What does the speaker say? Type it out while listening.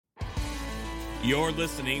You're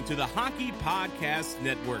listening to the Hockey Podcast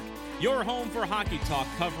Network, your home for hockey talk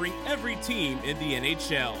covering every team in the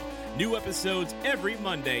NHL. New episodes every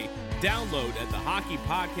Monday. Download at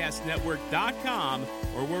thehockeypodcastnetwork.com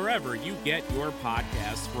or wherever you get your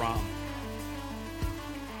podcasts from.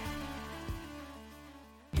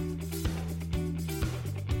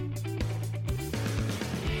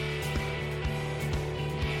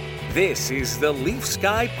 This is the Leafs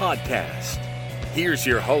Guy Podcast. Here's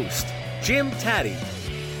your host, Jim Taddy.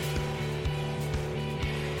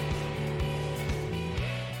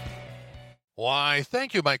 Why,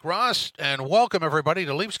 thank you, Mike Ross, and welcome everybody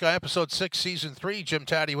to Leafs Guy Episode 6, Season 3. Jim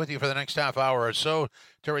Taddy with you for the next half hour or so.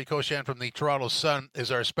 Terry Koshan from the Toronto Sun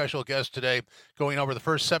is our special guest today, going over the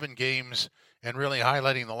first 7 games and really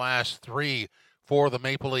highlighting the last 3 for the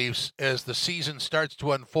Maple Leafs as the season starts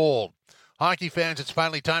to unfold. Hockey fans, it's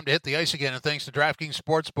finally time to hit the ice again, and thanks to DraftKings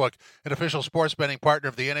Sportsbook, an official sports betting partner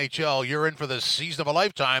of the NHL, you're in for the season of a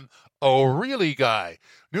lifetime. Oh, really, guy?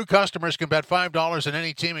 New customers can bet $5 on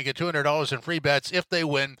any team and get $200 in free bets if they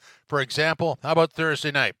win. For example, how about Thursday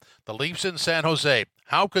night? The Leafs in San Jose.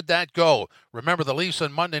 How could that go? Remember, the Leafs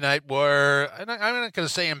on Monday night were, I'm not going to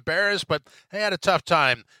say embarrassed, but they had a tough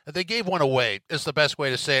time. They gave one away, is the best way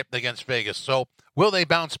to say it, against Vegas. So, will they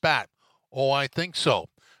bounce back? Oh, I think so.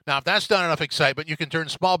 Now, if that's not enough excitement, you can turn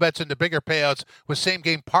small bets into bigger payouts with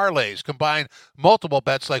same-game parlays. Combine multiple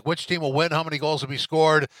bets like which team will win, how many goals will be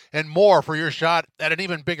scored, and more for your shot at an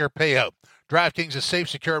even bigger payout. DraftKings is safe,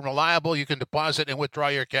 secure, and reliable. You can deposit and withdraw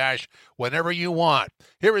your cash whenever you want.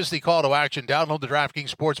 Here is the call to action. Download the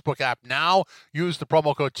DraftKings Sportsbook app now. Use the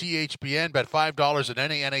promo code THPN. Bet $5 on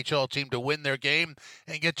any NHL team to win their game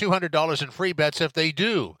and get $200 in free bets if they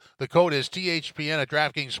do. The code is THPN at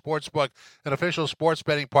DraftKings Sportsbook, an official sports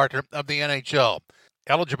betting partner of the NHL.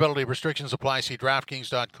 Eligibility restrictions apply. See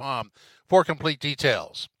DraftKings.com for complete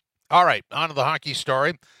details. All right, on to the hockey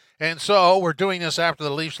story. And so we're doing this after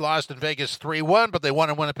the Leafs lost in Vegas 3-1, but they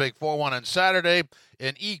won in Winnipeg 4-1 on Saturday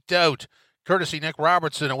and eked out, courtesy Nick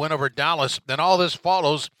Robertson, a win over Dallas. Then all this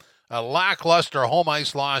follows a lackluster home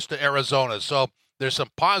ice loss to Arizona. So there's some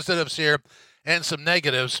positives here and some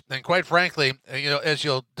negatives. And quite frankly, as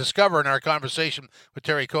you'll discover in our conversation with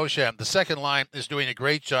Terry Koshan, the second line is doing a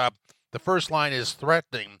great job. The first line is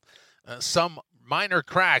threatening some minor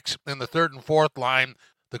cracks in the third and fourth line.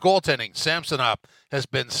 The goaltending, Samsonov, has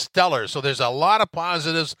been stellar. So there's a lot of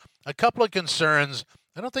positives, a couple of concerns.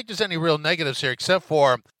 I don't think there's any real negatives here except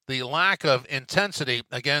for the lack of intensity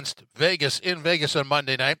against Vegas in Vegas on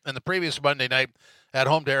Monday night and the previous Monday night at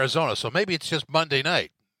home to Arizona. So maybe it's just Monday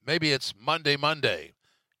night. Maybe it's Monday.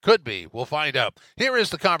 Could be. We'll find out. Here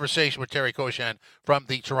is the conversation with Terry Koshan from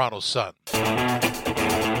the Toronto Sun.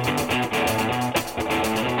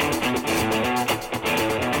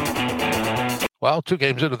 Well, 2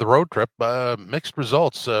 games into the road trip, mixed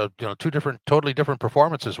results. Totally different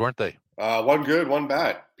performances, weren't they? One good, one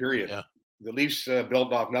bad. Period. Yeah. The Leafs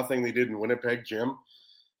built off nothing they did in Winnipeg, Jim,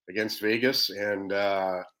 against Vegas, and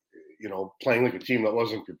playing like a team that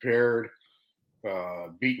wasn't prepared,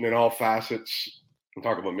 beaten in all facets. I'm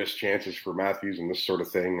talking about missed chances for Matthews and this sort of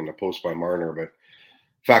thing, and the post by Marner. But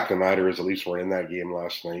fact of the matter is, the Leafs were in that game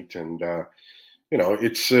last night, and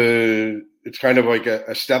it's kind of like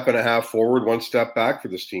a step and a half forward, 1 step back for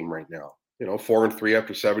this team right now. 4-3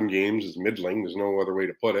 after 7 games is middling. There's no other way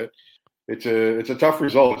to put it. It's a tough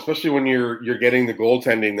result, especially when you're getting the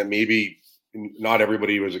goaltending that maybe not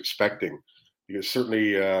everybody was expecting. Because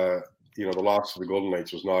certainly, the loss of the Golden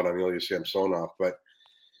Knights was not on Ilya Samsonov, but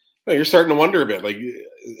you're starting to wonder a bit. Like,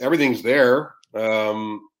 everything's there.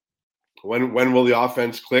 When will the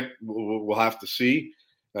offense click? We'll have to see.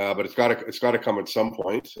 But it's got to come at some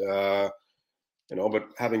point. But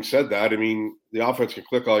having said that, I mean, the offense can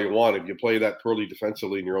click all you want. If you play that poorly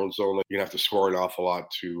defensively in your own zone, you're gonna have to score an awful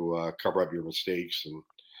lot to cover up your mistakes. And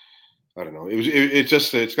I don't know.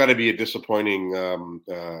 It's got to be a disappointing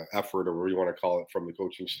effort, or whatever you want to call it, from the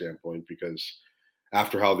coaching standpoint, because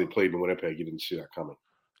after how they played in Winnipeg, you didn't see that coming.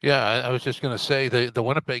 Yeah, I was just going to say the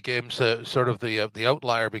Winnipeg game's sort of the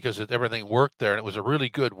outlier because everything worked there, and it was a really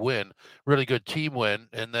good win, really good team win.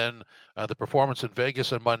 And then the performance in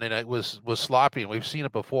Vegas on Monday night was sloppy, and we've seen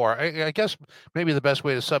it before. I guess maybe the best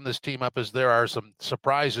way to sum this team up is there are some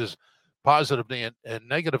surprises, positively and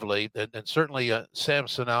negatively, and certainly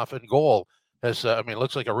Samsonov in goal has,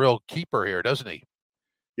 looks like a real keeper here, doesn't he?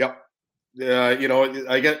 Yep. He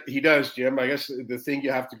does, Jim. I guess the thing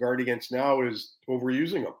you have to guard against now is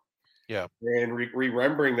overusing him. Yeah. And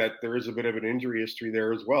remembering that there is a bit of an injury history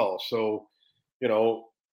there as well. So,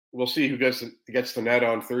 we'll see who gets the net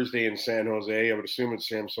on Thursday in San Jose. I would assume it's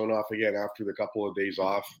Samsonov again after the couple of days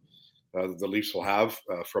off. the Leafs will have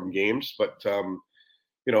from games. But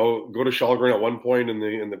you know, go to Källgren at one point in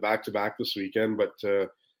the back-to-back this weekend, but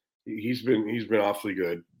he's been awfully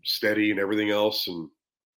good, steady and everything else, and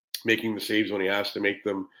making the saves when he has to make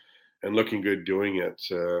them, and looking good doing it.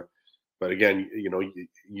 But again, you know,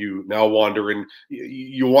 you now wander in.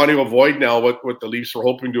 You want to avoid now what the Leafs were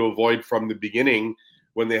hoping to avoid from the beginning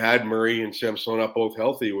when they had Murray and Samsonov both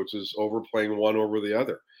healthy, which is overplaying one over the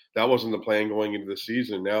other. That wasn't the plan going into the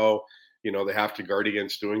season. Now, you know, they have to guard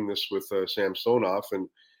against doing this with Samsonov and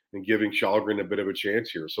giving Källgren a bit of a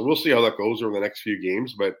chance here. So we'll see how that goes over the next few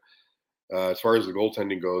games. But as far as the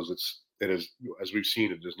goaltending goes, it is, as we've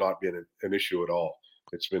seen, it has not been an issue at all.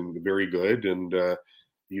 It's been very good, and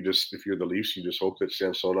if you're the Leafs, you just hope that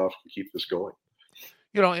Samsonov can keep this going.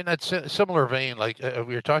 You know, in that similar vein, like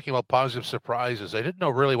we were talking about positive surprises, I didn't know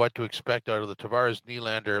really what to expect out of the Tavares,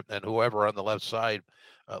 Nylander, and whoever on the left side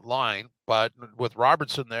line. But with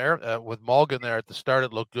Robertson there, with Mulligan there at the start,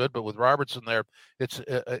 it looked good. But with Robertson there, it's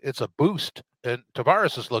a boost. And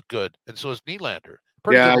Tavares has looked good, and so has Nylander.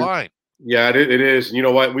 Pretty good line. Yeah, it is. And you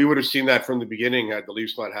know what? We would have seen that from the beginning had the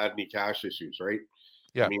Leafs not had any cash issues, right?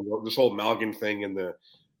 Yeah. I mean, this whole Malgin thing and the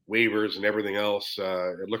waivers and everything else,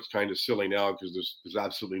 it looks kind of silly now because there's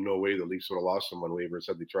absolutely no way the Leafs would have lost them on waivers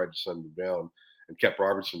had they tried to send them down and kept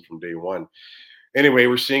Robertson from day one. Anyway,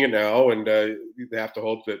 we're seeing it now, and they have to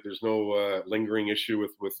hope that there's no lingering issue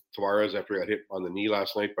with Tavares after he got hit on the knee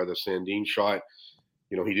last night by the Sandin shot.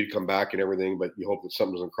 You know, he did come back and everything, but you hope that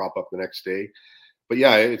something doesn't crop up the next day. But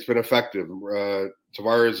yeah, it's been effective.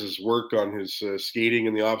 Tavares' work on his skating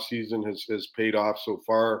in the offseason has paid off so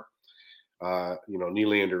far. You know,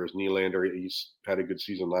 Nylander is Nylander. He's had a good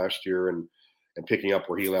season last year and picking up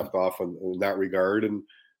where he left off in that regard. And,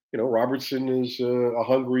 you know, Robertson is a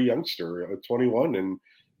hungry youngster at 21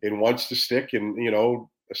 and wants to stick. And, you know,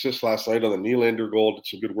 assist last night on the Nylander goal. Did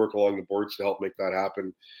some good work along the boards to help make that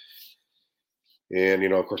happen. And, you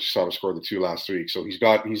know, of course, you saw him score the 2 last week. So he's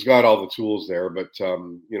got all the tools there. But,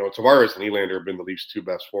 you know, Tavares and Nylander have been the Leafs' 2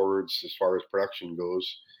 best forwards as far as production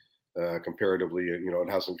goes. Comparatively, you know, it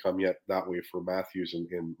hasn't come yet that way for Matthews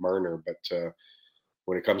and Marner. But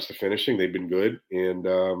when it comes to finishing, they've been good. And,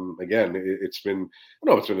 again, it's been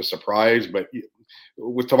a surprise. But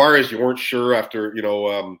with Tavares, you weren't sure after,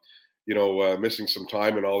 missing some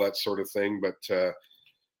time and all that sort of thing. But,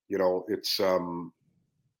 you know, it's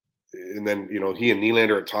and then, you know, he and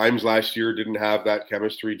Nylander at times last year didn't have that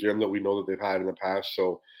chemistry, Jim, that we know that they've had in the past.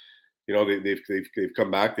 So, you know, they've come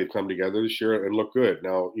back, they've come together this year and look good.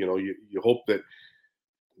 Now, you know, you hope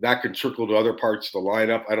that can trickle to other parts of the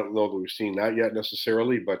lineup. I don't know that we've seen that yet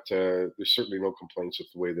necessarily, but there's certainly no complaints with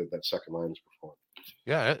the way that second line is performing.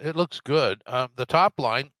 Yeah, it looks good. The top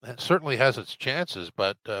line certainly has its chances,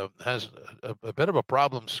 but has a bit of a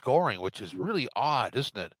problem scoring, which is really odd,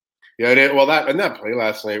 isn't it? Yeah, that play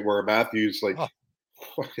last night where Matthews, like,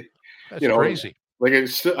 that's crazy. Like,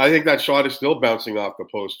 I think that shot is still bouncing off the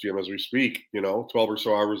post, Jim, as we speak. You know, 12 or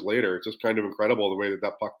so hours later, it's just kind of incredible the way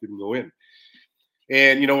that puck didn't go in.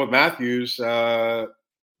 And you know, with Matthews,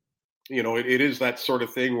 you know, it is that sort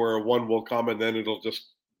of thing where one will come and then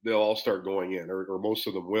they'll all start going in, or most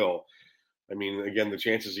of them will. I mean, again, the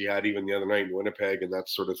chances he had even the other night in Winnipeg and that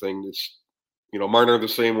sort of thing. It's, you know, Marner the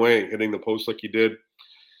same way, hitting the post like he did.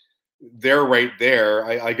 They're right there.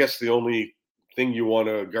 I guess the only thing you want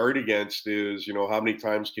to guard against is, you know, how many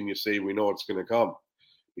times can you say we know it's going to come?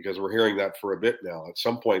 Because we're hearing that for a bit now. At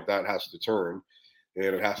some point, that has to turn, and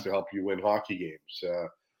it has to help you win hockey games.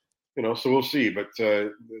 You know, so we'll see. But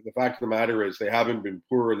the fact of the matter is they haven't been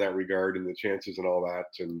poor in that regard and the chances and all that.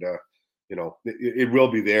 And, you know, it will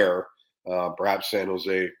be there. Perhaps San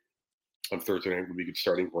Jose on Thursday night would be a good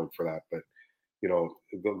starting point for that. But, you know,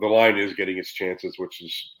 the line is getting its chances, which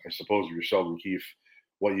is, I suppose, you're Sheldon Keefe,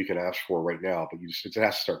 what you can ask for right now. But it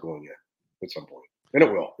has to start going in at some point. And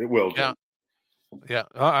it will. It will. Yeah.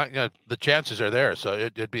 Yeah. The chances are there. So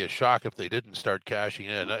it'd be a shock if they didn't start cashing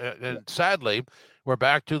in. And sadly, we're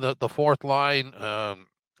back to the fourth line. I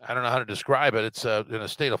don't know how to describe it. It's in a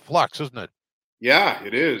state of flux, isn't it? Yeah,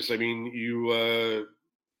 it is. I mean, you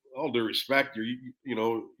all due respect,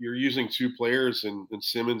 you're using 2 players in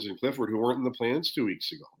Simmons and Clifford who weren't in the plans 2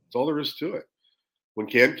 weeks ago. That's all there is to it. When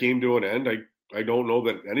camp came to an end, I don't know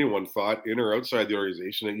that anyone thought, in or outside the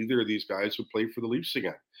organization, that either of these guys would play for the Leafs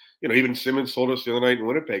again. You know, even Simmons told us the other night in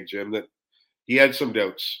Winnipeg, Jim, that he had some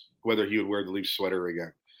doubts whether he would wear the Leafs sweater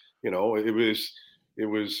again. You know, it was they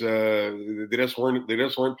just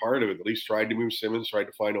weren't part of it. The Leafs tried to move Simmons, tried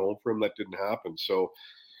to find a home for him. That didn't happen. So,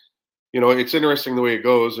 you know, it's interesting the way it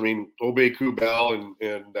goes. I mean, Aubé-Kubel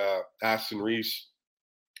and Aston Reese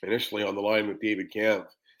initially on the line with David Kampf.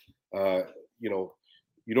 You know,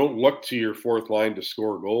 you don't look to your fourth line to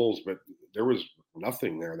score goals, but there was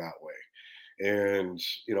nothing there that way. And,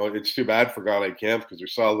 it's too bad for a guy like Kampf because we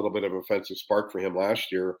saw a little bit of offensive spark for him last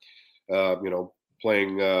year,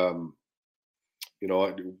 playing, on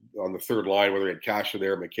the third line, whether he had Kasha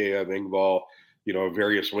there, Mikheyev, Engvall,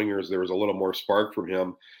 various wingers, there was a little more spark from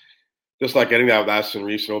him. Just not getting that with Aston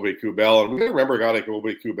Reese and Aube-Kubel. And we remember a guy like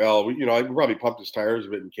Aube-Kubel. I probably pumped his tires a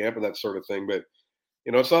bit in camp and that sort of thing. But,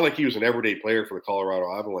 it's not like he was an everyday player for the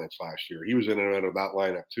Colorado Avalanche last year. He was in and out of that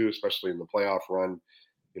lineup too, especially in the playoff run.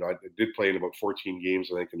 I did play in about 14 games,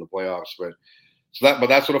 I think, in the playoffs. But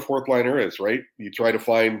that's what a fourth liner is, right? You try to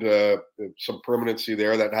find some permanency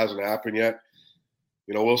there. That hasn't happened yet.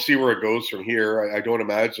 We'll see where it goes from here. I don't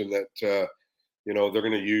imagine that, they're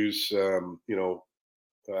going to use,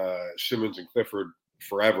 Simmons and Clifford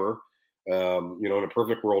forever. In a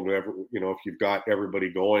perfect world, if you've got everybody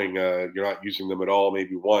going, you're not using them at all,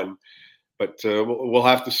 maybe one. But we'll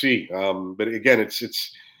have to see. But again,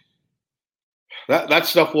 it's that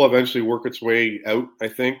stuff will eventually work its way out, I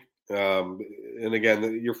think. And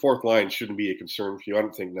again, your fourth line shouldn't be a concern for you. I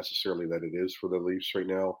don't think necessarily that it is for the Leafs right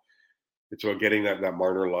now. It's about getting that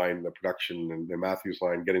Marner line, the production, and the Matthews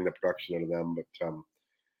line, getting the production out of them. But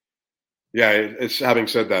it's having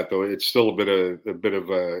said that though, it's still a bit of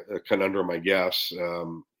a conundrum, I guess,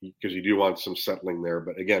 because you do want some settling there.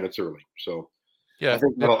 But again, it's early, so I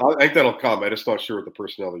think that'll come. I'm just not sure what the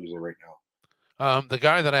personnel they're using right now. The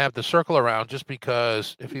guy that I have to circle around, just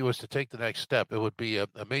because if he was to take the next step, it would be a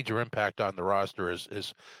major impact on the roster, is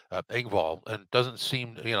Engvall. And doesn't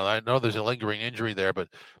seem, I know there's a lingering injury there, but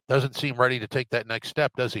doesn't seem ready to take that next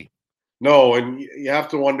step, does he? No, and you have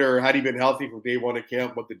to wonder, had he been healthy from day one at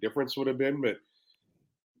camp, what the difference would have been. But,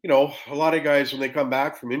 a lot of guys, when they come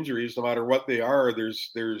back from injuries, no matter what they are,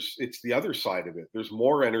 it's the other side of it. There's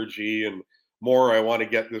more energy and more, I want to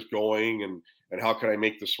get this going and how can I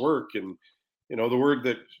make this work? And, the word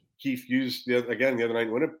that Keefe used the other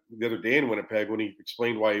day in Winnipeg when he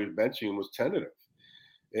explained why he was benching him was tentative.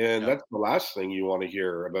 And that's the last thing you want to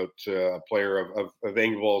hear about a player of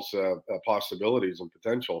Engvall's possibilities and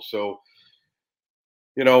potential. So,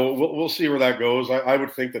 we'll see where that goes. I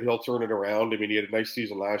would think that he'll turn it around. I mean, he had a nice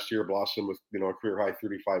season last year, blossomed with, a career high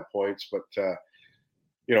 35 points. But,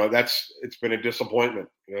 it's been a disappointment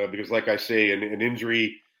because, like I say, an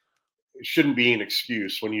injury shouldn't be an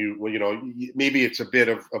excuse when maybe it's a bit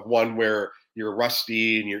of one where you're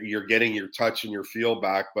rusty and you're getting your touch and your feel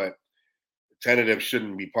back, but tentative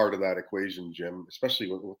shouldn't be part of that equation, Jim,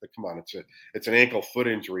 especially with come on, it's an ankle foot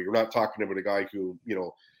injury. You're not talking about a guy who,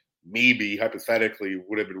 maybe hypothetically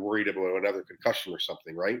would have been worried about another concussion or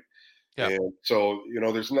something, right? Yeah. And so,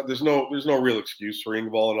 there's no real excuse for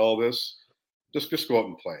Engvall and all this. Just go out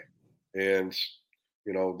and play. And,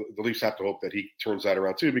 the Leafs have to hope that he turns that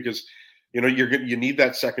around too, because, you need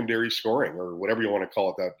that secondary scoring or whatever you want to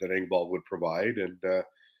call it that Engvall would provide. And,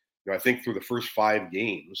 I think through the first 5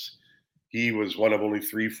 games, he was one of only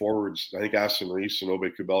 3 forwards. I think Aston Reese and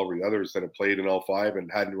Aube-Kubel were the others that had played in all 5 and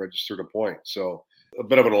hadn't registered a point. So a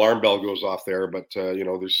bit of an alarm bell goes off there. But,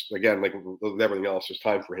 there's, again, like with everything else, there's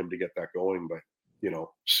time for him to get that going. But,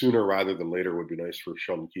 sooner rather than later would be nice for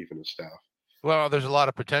Sheldon Keefe and his staff. Well, there's a lot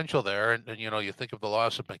of potential there, and you think of the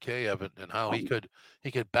loss of Mikheyev and how he could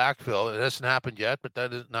backfill. It hasn't happened yet, but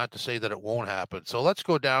that is not to say that it won't happen. So let's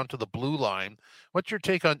go down to the blue line. What's your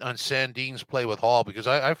take on Sandin's play with Hall? Because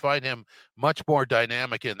I find him much more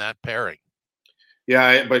dynamic in that pairing.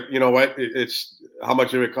 Yeah, but you know what? It's how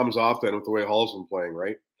much of it comes off then with the way Hall's been playing,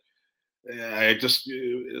 right?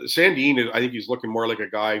 Sandin, I think he's looking more like a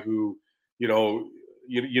guy who,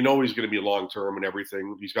 he's going to be long term and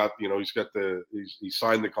everything. He's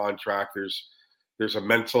signed the contract. There's a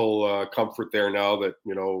mental comfort there now that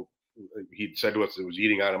he'd said to us it was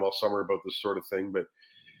eating at him all summer about this sort of thing. But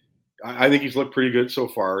I think he's looked pretty good so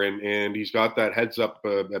far, and he's got that heads up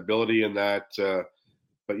ability and that.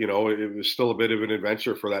 But it was still a bit of an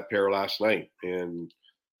adventure for that pair last night, and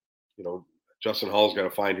Justin Hall's got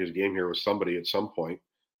to find his game here with somebody at some point.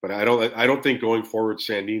 But I don't think going forward,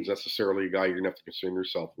 Sandin's necessarily a guy you're going to have to concern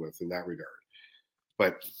yourself with in that regard.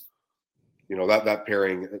 But, that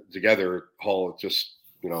pairing together, Hall just,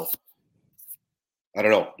 I don't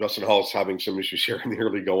know. Justin Hall's having some issues here in the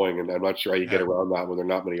early going, and I'm not sure how you get around that when there are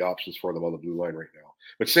not many options for them on the blue line right now.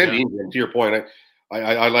 But Sandin, to your point,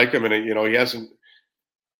 I like him, and he hasn't.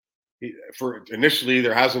 Initially,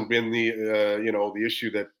 there hasn't been the the issue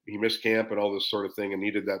that he missed camp and all this sort of thing and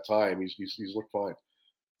needed that time. He's looked fine.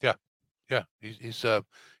 Yeah, he's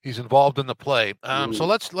involved in the play. So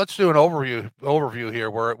let's do an overview here.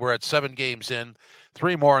 We're at 7 games in,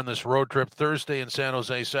 3 more on this road trip: Thursday in San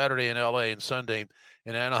Jose, Saturday in LA, and Sunday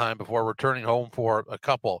in Anaheim before returning home for a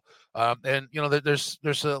couple. And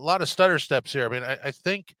there's a lot of stutter steps here. I mean, I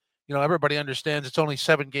think everybody understands it's only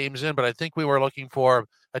 7 games in, but I think we were looking for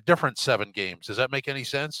a different 7 games. Does that make any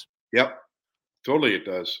sense? Yep, totally it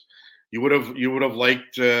does. You would have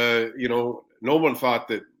liked, no one thought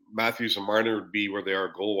that Matthews and Marner would be where they are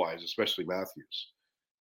goal-wise, especially Matthews,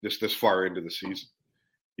 this far into the season.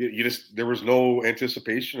 There was no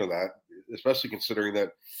anticipation of that, especially considering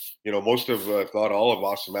that, most of, if not all of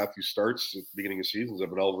Auston Matthews' starts at the beginning of seasons have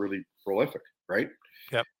been all really prolific, right?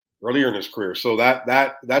 Yep. Earlier in his career. So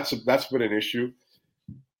that's been an issue.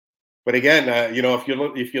 But again,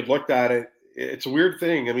 if you'd looked at it, it's a weird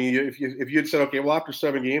thing. I mean, if you had said, okay, well, after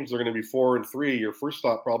 7 games, they're going to be 4-3, your first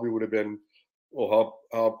thought probably would have been, well,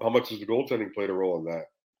 how much has the goaltending played a role in that?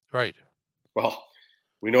 Right. Well,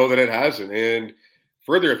 we know that it hasn't. And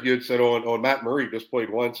further, if you had said, Matt Murray just played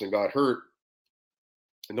once and got hurt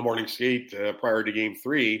in the morning skate prior to Game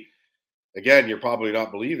 3, again, you're probably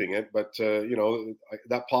not believing it. But,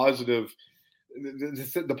 that positive –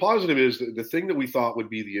 the positive is the thing that we thought would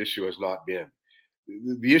be the issue has not been.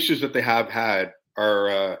 The issues that they have had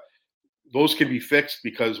are those can be fixed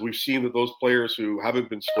because we've seen that those players who haven't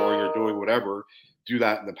been scoring or doing whatever do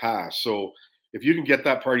that in the past. So if you can get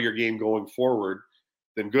that part of your game going forward,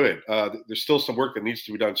 then good. There's still some work that needs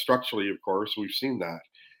to be done structurally, of course. We've seen that.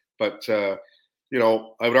 But, I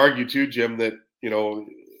would argue too, Jim, that,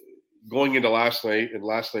 going into last night, and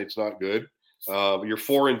last night's not good, you're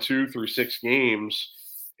 4-2 through 6 games,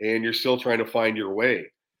 and you're still trying to find your way.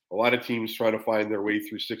 A lot of teams trying to find their way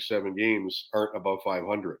through 6-7 games aren't above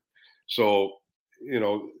 500. So,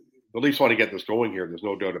 the Leafs want to get this going here. There's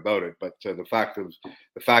no doubt about it. But the fact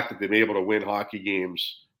that they've been able to win hockey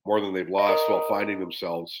games more than they've lost while finding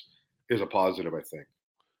themselves is a positive, I think.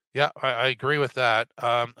 Yeah, I agree with that.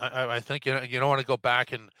 I think you don't want to go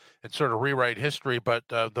back and sort of rewrite history, but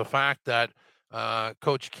the fact that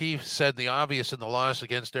Coach Keefe said the obvious in the loss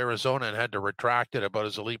against Arizona and had to retract it about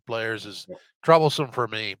his elite players is troublesome for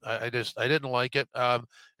me. I didn't like it. And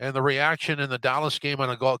the reaction in the Dallas game on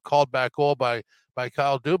a called back goal by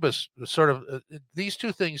Kyle Dubas, sort of these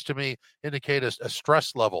two things to me indicate a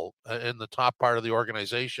stress level in the top part of the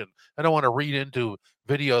organization. I don't want to read into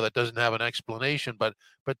video that doesn't have an explanation, but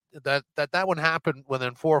that one happened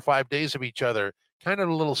within 4 or 5 days of each other, kind of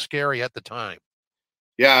a little scary at the time.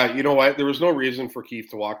 Yeah, you know what? There was no reason for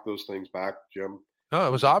Keefe to walk those things back, Jim. No,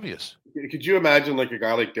 it was obvious. Could you imagine like a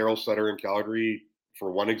guy like Daryl Sutter in Calgary,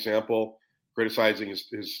 for one example, criticizing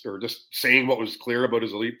his or just saying what was clear about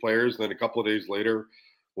his elite players, and then a couple of days later,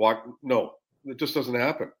 no, it just doesn't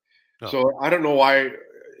happen. No. So I don't know why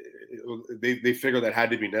they figure that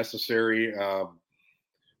had to be necessary.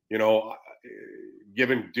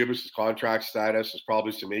 Given Dubas' contract status, there's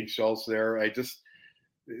probably some eggshells there. I think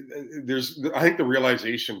the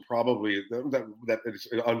realization probably that is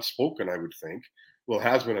unspoken, I would think,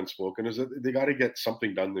 has been unspoken, is that they got to get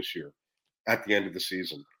something done this year at the end of the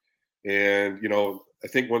season. And, I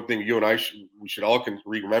think one thing you and I should all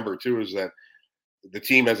remember too, is that the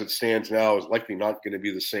team as it stands now is likely not going to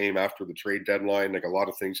be the same after the trade deadline. Like a lot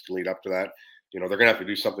of things can lead up to that. They're going to have to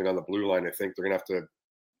do something on the blue line. I think they're going to have to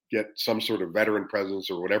get some sort of veteran presence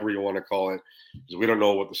or whatever you want to call it, because we don't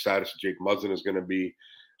know what the status of Jake Muzzin is going to be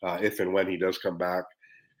if and when he does come back.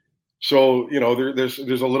 So, there's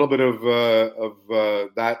a little bit of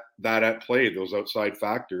that at play, those outside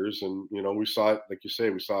factors. And, we saw it, like you say,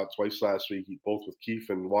 we saw it twice last week, both with Keefe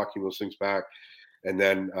and walking those things back. And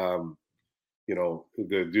then, the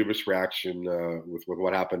Dubas reaction with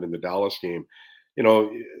what happened in the Dallas game.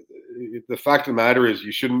 The fact of the matter is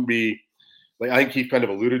you shouldn't be, like I think Keefe kind of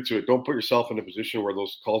alluded to it, don't put yourself in a position where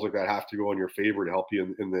those calls like that have to go in your favor to help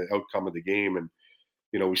you in the outcome of the game. And,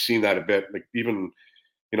 we've seen that a bit. Like even,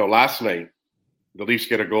 last night, the Leafs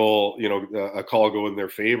get a goal, a call go in their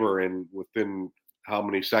favor, and within how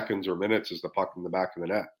many seconds or minutes is the puck in the back of the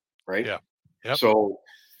net, right? Yeah. Yep. So,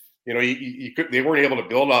 they weren't able to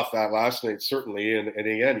build off that last night, certainly. And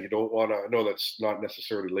again, you don't want to, I know that's not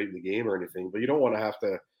necessarily late in the game or anything, but you don't want to have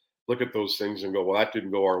to look at those things and go, well, that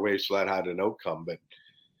didn't go our way, so that had an outcome. But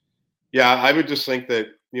yeah, I would just think that,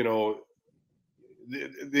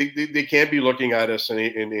 they can't be looking at us in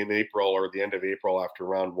April or the end of April after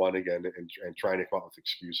round 1 again and trying to come up with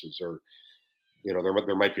excuses, or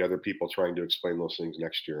there might be other people trying to explain those things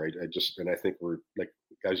next year. I think we're, like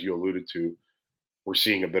as you alluded to, we're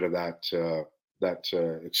seeing a bit of that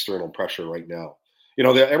external pressure right now.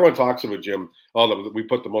 Everyone talks about, Jim, we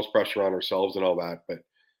put the most pressure on ourselves and all that, but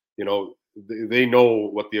they know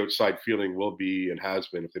what the outside feeling will be and has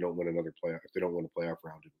been if they don't win another playoff, if they don't win a playoff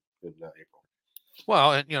round in April.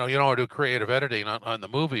 Well, and you don't want to do creative editing on the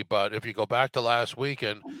movie, but if you go back to last week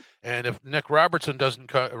and if Nick Robertson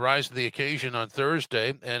doesn't rise to the occasion on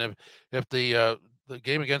Thursday, and if the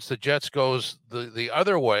game against the Jets goes the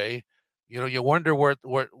other way, you wonder what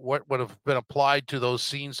would have been applied to those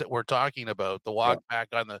scenes that we're talking about, the walk back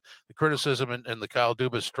on the criticism and the Kyle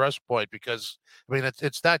Dubas stress point, because I mean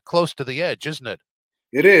it's that close to the edge, isn't it?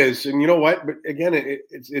 It is, and you know what? But again, it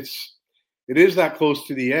is that close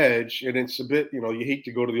to the edge, and it's a bit, you hate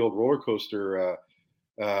to go to the old roller coaster,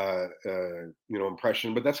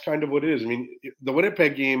 impression, but that's kind of what it is. I mean, the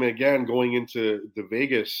Winnipeg game, again, going into the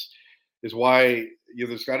Vegas, is why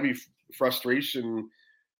there's got to be frustration,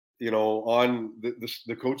 on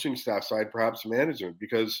the coaching staff side, perhaps management,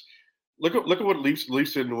 because look at what Leafs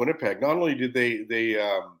did in Winnipeg. Not only did they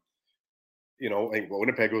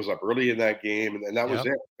Winnipeg goes up early in that game, and that was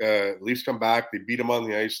it. Leafs come back, they beat them on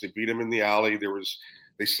the ice, they beat them in the alley.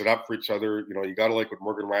 They stood up for each other. You got to like what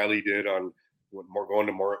Morgan Riley did on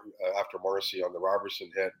after Morrissey on the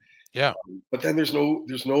Robertson hit. Yeah, but then there's no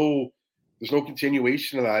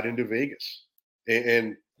continuation of that into Vegas.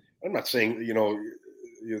 And I'm not saying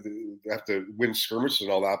you have to win skirmishes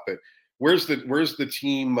and all that, but where's the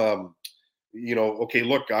team? Okay,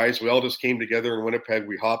 look, guys, we all just came together in Winnipeg.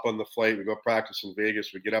 We hop on the flight, we go practice in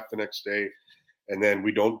Vegas, we get up the next day, and then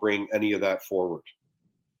we don't bring any of that forward.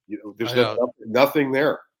 There's nothing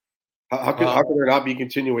there. How can there not be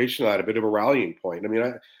continuation of that? A bit of a rallying point. I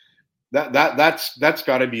mean, that's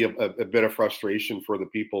got to be a bit of frustration for the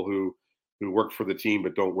people who work for the team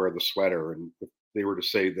but don't wear the sweater. And if they were to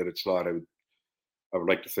say that it's not, I would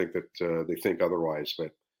like to think that they think otherwise.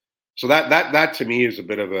 But so that to me is a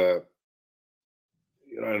bit of a,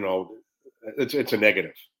 I don't know. It's a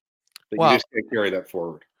negative. You just can't carry that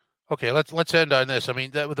forward. Okay, let's end on this. I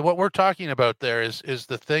mean, what we're talking about there is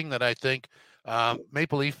the thing that I think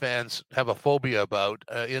Maple Leaf fans have a phobia about.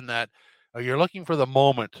 In that you're looking for the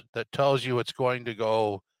moment that tells you it's going to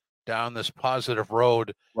go down this positive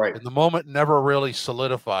road, right? And the moment never really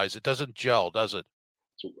solidifies. It doesn't gel, does it?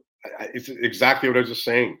 It's exactly what I was just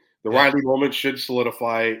saying. The Riley moment should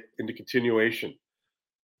solidify into continuation.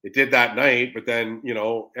 It did that night, but then,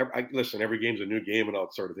 every game's a new game and all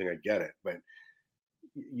that sort of thing. I get it. But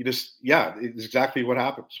it's exactly what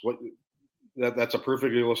happens. That's a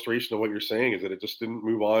perfect illustration of what you're saying, is that it just didn't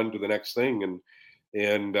move on to the next thing.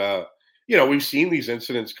 And we've seen these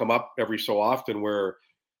incidents come up every so often where,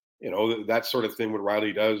 that sort of thing, what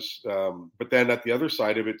Riley does. But then at the other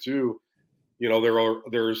side of it too,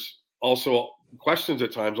 there's also questions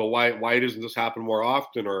at times. Well, why doesn't this happen more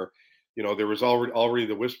often? Or, there was already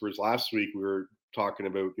the whispers last week. We were talking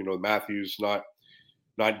about, Matthews not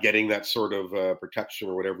getting that sort of protection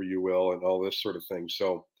or whatever you will, and all this sort of thing.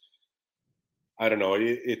 So I don't know.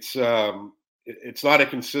 It's not a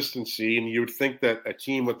consistency, and you would think that a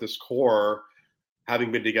team with this core,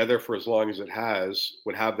 having been together for as long as it has,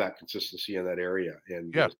 would have that consistency in that area.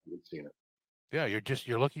 And yeah, we've seen it. Yeah,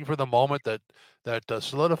 you're looking for the moment that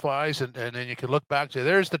solidifies, and then you can look back to,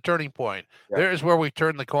 there's the turning point. Yeah. There's where we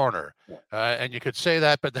turn the corner. Yeah. And you could say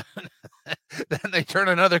that, but then they turn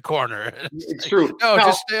another corner. It's true. No,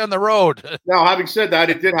 just stay on the road. Now, having said that,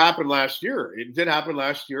 it did happen last year. It did happen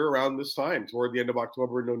last year around this time, toward the end of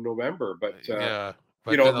October and November. But, I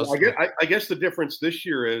guess the difference this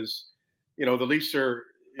year is, the Leafs are,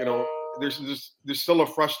 there's still a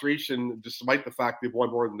frustration despite the fact they've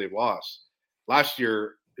won more than they've lost. Last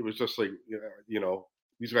year, it was just like,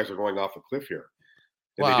 these guys are going off a cliff here.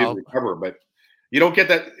 And they didn't recover. But you don't get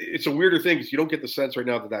that. It's a weirder thing because you don't get the sense right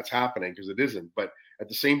now that that's happening, because it isn't. But at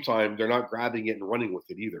the same time, they're not grabbing it and running with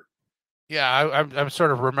it either. Yeah, I'm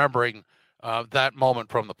sort of remembering that moment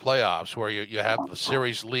from the playoffs where you have the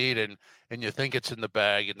series lead and you think it's in the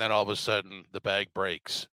bag, and then all of a sudden the bag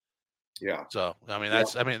breaks. Yeah. So,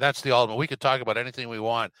 that's the ultimate. We could talk about anything we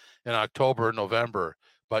want in October, November.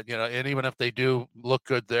 But, and even if they do look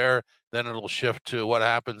good there, then it'll shift to what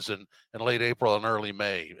happens in late April and early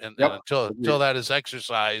May. And until that is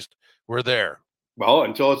exercised, we're there. Well,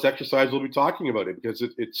 until it's exercised, we'll be talking about it, because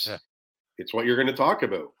it's what you're going to talk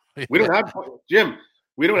about. We don't have, Jim,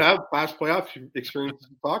 past playoff experiences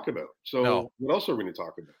to talk about. So what else are we going to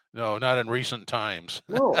talk about? No, not in recent times.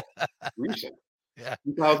 No, recent. Yeah.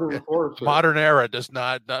 2004. So. Modern era does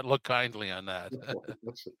not look kindly on that.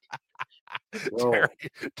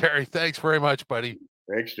 Terry, thanks very much, buddy.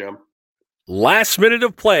 Thanks, Jim. Last minute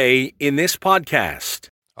of play in this podcast.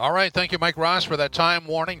 All right, thank you, Mike Ross, for that time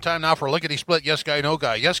warning. Time now for Lickety Split, Yes Guy, No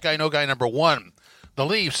Guy. Yes Guy, No Guy number 1. The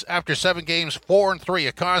Leafs, after 7 games, 4-3,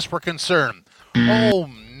 a cause for concern. Oh,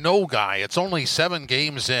 no guy. It's only 7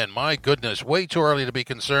 games in. My goodness, way too early to be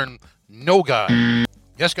concerned. No guy.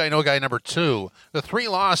 Yes guy, no guy number 2. The 3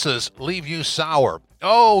 losses leave you sour.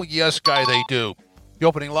 Oh, yes guy, they do. The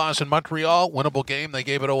opening loss in Montreal, winnable game, they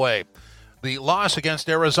gave it away. The loss against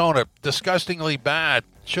Arizona, disgustingly bad.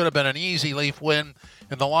 Should have been an easy Leaf win.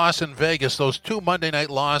 And the loss in Vegas, those 2 Monday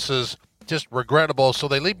night losses, just regrettable. So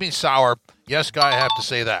they leave me sour. Yes guy, I have to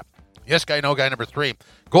say that. Yes guy, no guy number 3.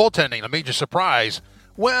 Goaltending, a major surprise.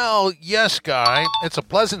 Well, yes guy, it's a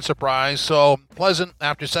pleasant surprise. So pleasant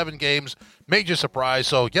after 7 games, major surprise.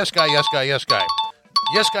 So yes guy, yes guy, yes guy.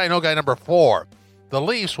 Yes guy, no guy number 4. The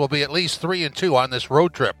Leafs will be at least 3-2 on this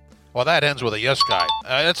road trip. Well, that ends with a yes guy.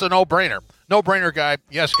 It's a no-brainer. No-brainer guy,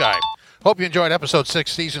 yes guy. Hope you enjoyed episode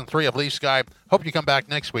 6, season 3 of Leafs Guy. Hope you come back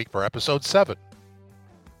next week for episode 7.